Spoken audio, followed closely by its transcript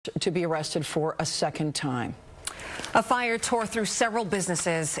to be arrested for a second time. A fire tore through several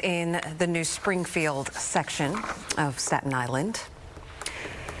businesses in the New Springfield section of Staten Island.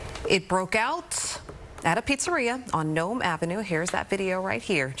 It broke out at a pizzeria on Nome Avenue. Here's that video right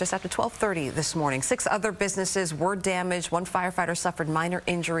here, just after 12:30 this morning. 6 other businesses were damaged. 1 firefighter suffered minor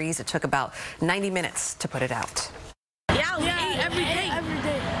injuries. It took about 90 minutes to put it out. Yeah, we ate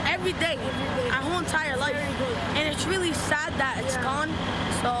every day, our whole entire life. And it's really sad that it's gone.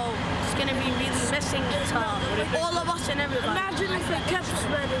 So it's going to be really missing to all of us and everybody. Imagine if it kept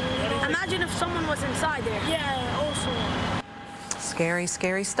spreading. Imagine if someone was inside there. Yeah, also. Scary,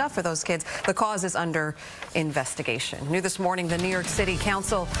 scary stuff for those kids. The cause is under investigation. New this morning, the New York City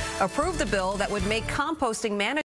Council approved a bill that would make composting mandatory.